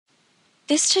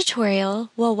This tutorial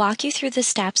will walk you through the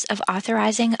steps of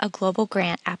authorizing a global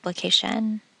grant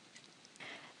application.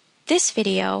 This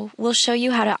video will show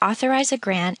you how to authorize a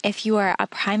grant if you are a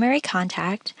primary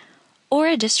contact or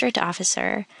a district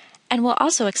officer, and will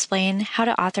also explain how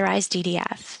to authorize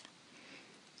DDF.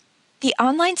 The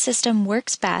online system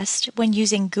works best when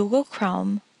using Google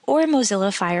Chrome or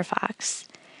Mozilla Firefox.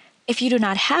 If you do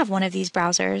not have one of these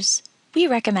browsers, we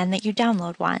recommend that you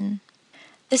download one.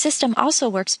 The system also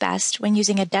works best when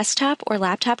using a desktop or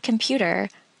laptop computer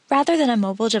rather than a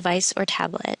mobile device or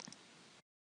tablet.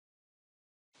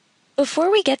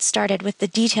 Before we get started with the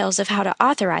details of how to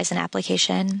authorize an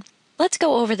application, let's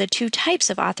go over the two types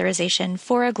of authorization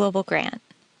for a global grant: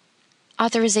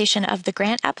 authorization of the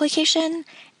grant application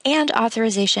and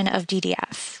authorization of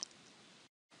DDF.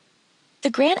 The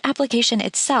grant application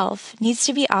itself needs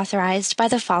to be authorized by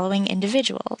the following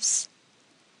individuals: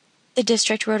 the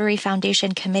District Rotary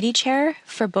Foundation Committee Chair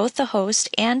for both the host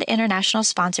and international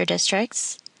sponsor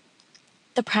districts,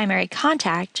 the primary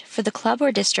contact for the club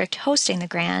or district hosting the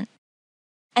grant,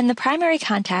 and the primary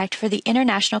contact for the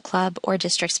international club or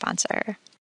district sponsor.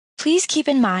 Please keep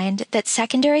in mind that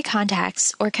secondary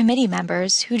contacts or committee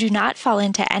members who do not fall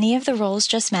into any of the roles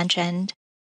just mentioned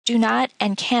do not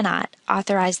and cannot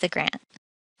authorize the grant.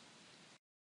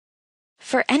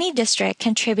 For any district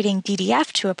contributing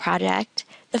DDF to a project,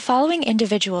 the following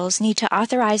individuals need to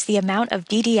authorize the amount of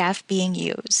DDF being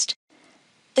used: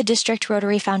 the District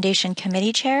Rotary Foundation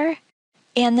Committee Chair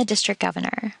and the District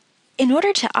Governor. In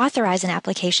order to authorize an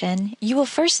application, you will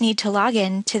first need to log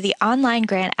in to the online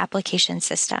grant application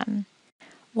system.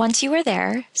 Once you are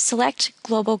there, select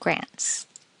Global Grants.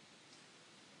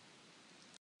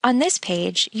 On this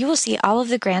page, you will see all of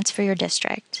the grants for your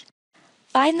district.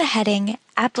 Find the heading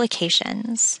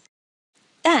Applications.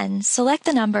 Then, select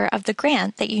the number of the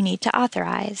grant that you need to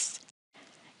authorize.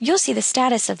 You'll see the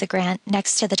status of the grant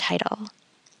next to the title.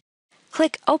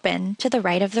 Click Open to the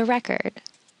right of the record.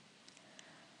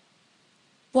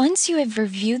 Once you have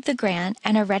reviewed the grant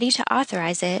and are ready to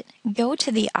authorize it, go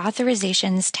to the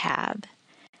Authorizations tab.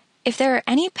 If there are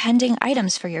any pending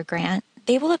items for your grant,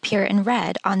 they will appear in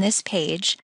red on this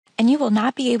page, and you will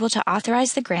not be able to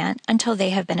authorize the grant until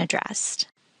they have been addressed.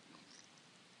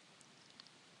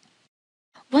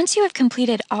 Once you have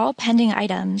completed all pending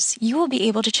items, you will be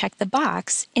able to check the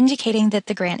box indicating that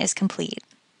the grant is complete.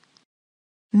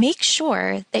 Make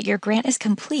sure that your grant is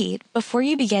complete before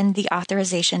you begin the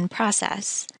authorization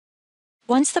process.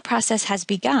 Once the process has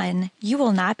begun, you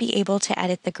will not be able to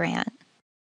edit the grant.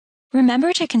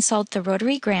 Remember to consult the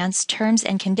Rotary Grants Terms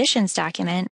and Conditions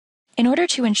document in order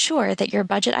to ensure that your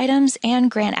budget items and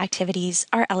grant activities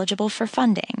are eligible for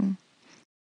funding.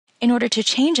 In order to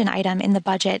change an item in the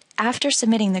budget after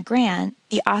submitting the grant,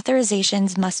 the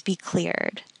authorizations must be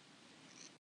cleared.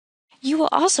 You will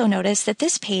also notice that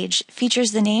this page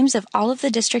features the names of all of the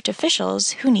district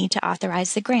officials who need to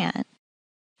authorize the grant.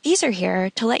 These are here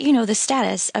to let you know the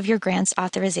status of your grant's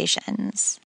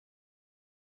authorizations.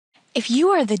 If you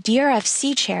are the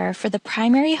DRFC chair for the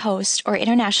primary host or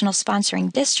international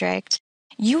sponsoring district,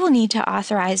 you will need to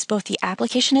authorize both the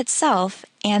application itself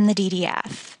and the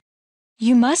DDF.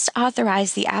 You must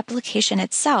authorize the application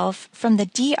itself from the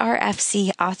DRFC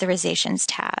Authorizations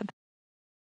tab.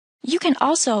 You can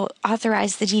also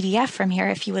authorize the DDF from here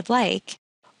if you would like,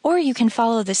 or you can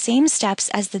follow the same steps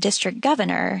as the district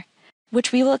governor,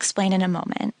 which we will explain in a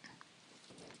moment.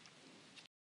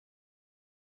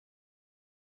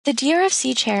 The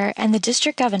DRFC chair and the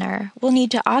district governor will need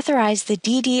to authorize the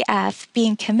DDF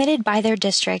being committed by their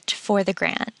district for the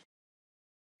grant.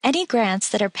 Any grants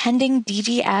that are pending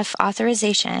DDF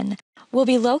authorization will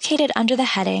be located under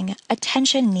the heading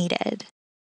Attention Needed.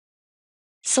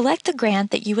 Select the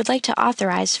grant that you would like to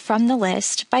authorize from the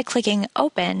list by clicking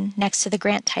Open next to the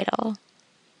grant title.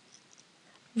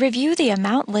 Review the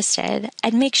amount listed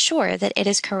and make sure that it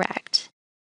is correct.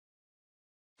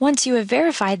 Once you have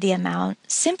verified the amount,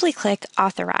 simply click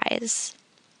Authorize.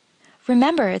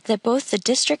 Remember that both the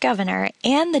district governor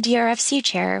and the DRFC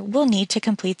chair will need to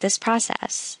complete this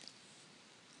process.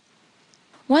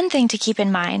 One thing to keep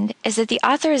in mind is that the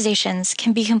authorizations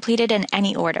can be completed in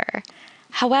any order.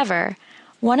 However,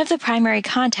 one of the primary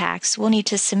contacts will need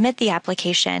to submit the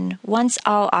application once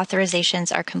all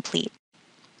authorizations are complete.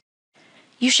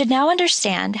 You should now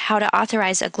understand how to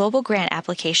authorize a global grant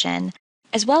application,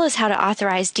 as well as how to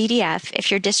authorize DDF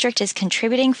if your district is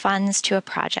contributing funds to a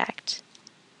project.